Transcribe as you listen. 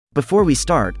Before we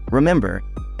start, remember,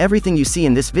 everything you see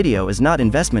in this video is not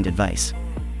investment advice.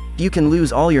 You can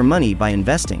lose all your money by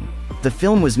investing. The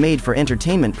film was made for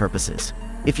entertainment purposes.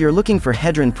 If you're looking for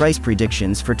Hedron price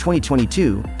predictions for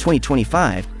 2022,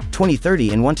 2025,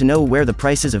 2030 and want to know where the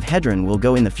prices of Hedron will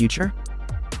go in the future,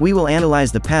 we will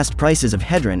analyze the past prices of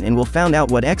Hedron and will find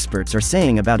out what experts are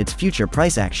saying about its future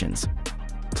price actions.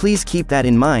 Please keep that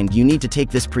in mind. You need to take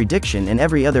this prediction and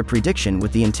every other prediction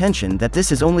with the intention that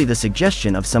this is only the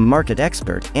suggestion of some market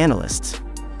expert, analysts.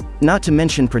 Not to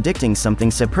mention predicting something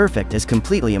so perfect is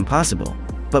completely impossible.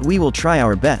 But we will try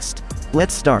our best.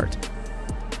 Let's start.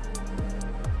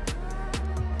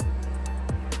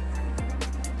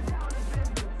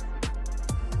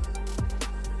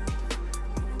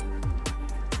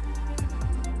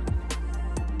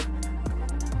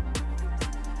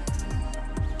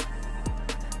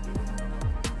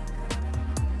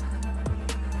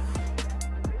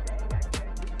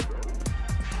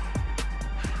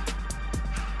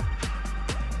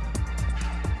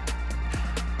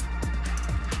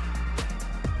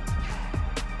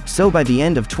 So by the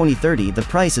end of 2030 the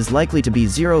price is likely to be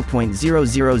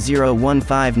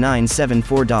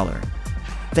 $0.000159794.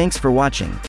 Thanks for watching.